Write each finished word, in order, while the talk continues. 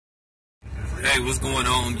Hey, what's going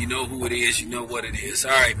on? You know who it is. You know what it is.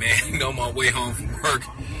 All right, man. You know, my way home from work.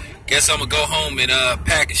 Guess I'm going to go home and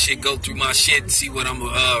pack and shit, go through my shit and see what I'm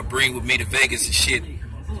going to bring with me to Vegas and shit,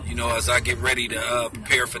 you know, as I get ready to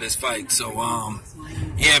prepare for this fight. So,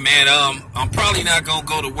 yeah, man, I'm probably not going to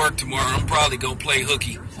go to work tomorrow. I'm probably going to play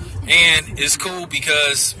hooky. And it's cool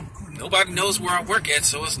because nobody knows where I work at,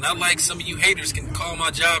 so it's not like some of you haters can call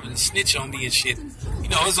my job and snitch on me and shit. You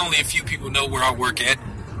know, there's only a few people know where I work at.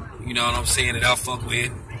 You know what I'm saying, that I'll fuck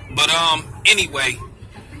with. But, anyway,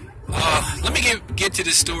 let me get to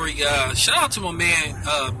this story. Shout out to my man,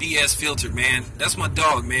 BS Filter, man. That's my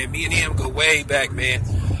dog, man. Me and him go way back, man.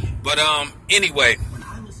 But, anyway,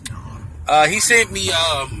 he sent me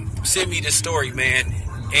this story, man.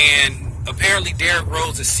 And apparently Derrick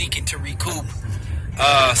Rose is seeking to recoup,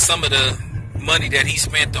 some of the money that he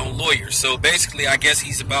spent on lawyers. So basically, I guess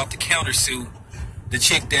he's about to countersue the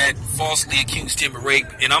chick that falsely accused him of rape,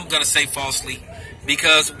 and I'm going to say falsely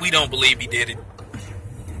because we don't believe he did it.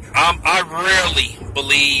 I rarely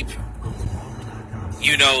believe,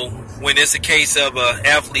 you know, when it's a case of an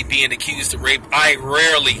athlete being accused of rape, I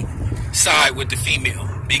rarely side with the female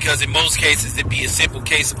because in most cases it'd be a simple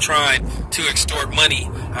case of trying to extort money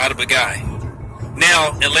out of a guy.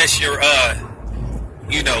 Now, unless you're,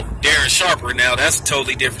 you know, Darren Sharper, now that's a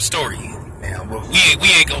totally different story. Now, we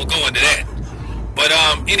ain't going to go into that. But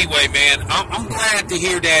anyway, man, I'm glad to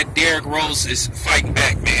hear that Derrick Rose is fighting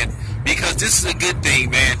back, man, because this is a good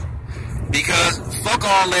thing, man. Because fuck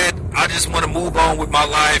all that, I just want to move on with my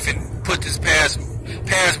life and put this past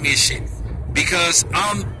me and shit. Because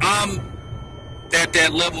I'm at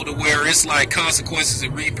that level to where it's like consequences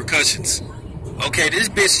and repercussions. Okay, this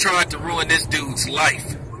bitch tried to ruin this dude's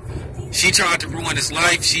life. She tried to ruin his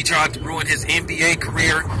life. She tried to ruin his NBA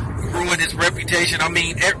career, ruin his reputation. I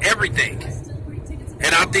mean, everything.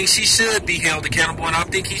 And I think she should be held accountable, and I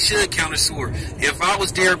think he should countersue her. If I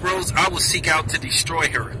was Derrick Rose, I would seek out to destroy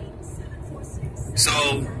her.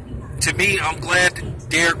 So, to me, I'm glad that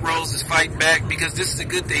Derrick Rose is fighting back because this is a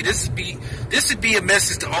good thing. This would be a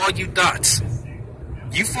message to all you dots.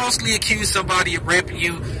 You falsely accuse somebody of raping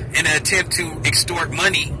you in an attempt to extort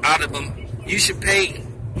money out of them. You should pay.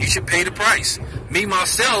 You should pay the price. Me,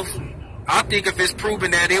 myself, I think if it's proven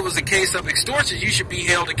that it was a case of extortion, you should be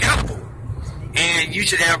held accountable. And you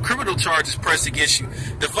should have criminal charges pressed against you.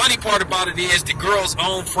 The funny part about it is the girl's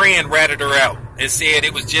own friend ratted her out and said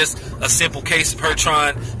it was just a simple case of her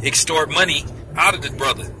trying to extort money out of the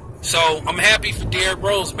brother. So I'm happy for Derrick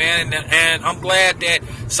Rose, man, and I'm glad that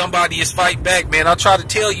somebody is fighting back, man. I try to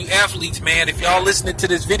tell you athletes, man, if y'all listening to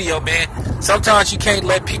this video, man, sometimes you can't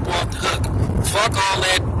let people off the hook. Fuck all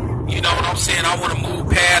that, you know what I'm saying? I want to move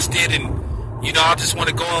past it and, you know, I just want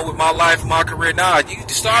to go on with my life, my career. Nah, you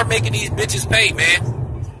start making these bitches pay,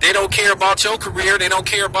 man. They don't care about your career. They don't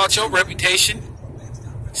care about your reputation.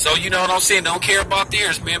 So, you know what I'm saying? Don't care about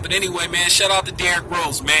theirs, man. But anyway, man, shout out to Derrick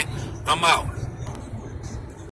Rose, man. I'm out.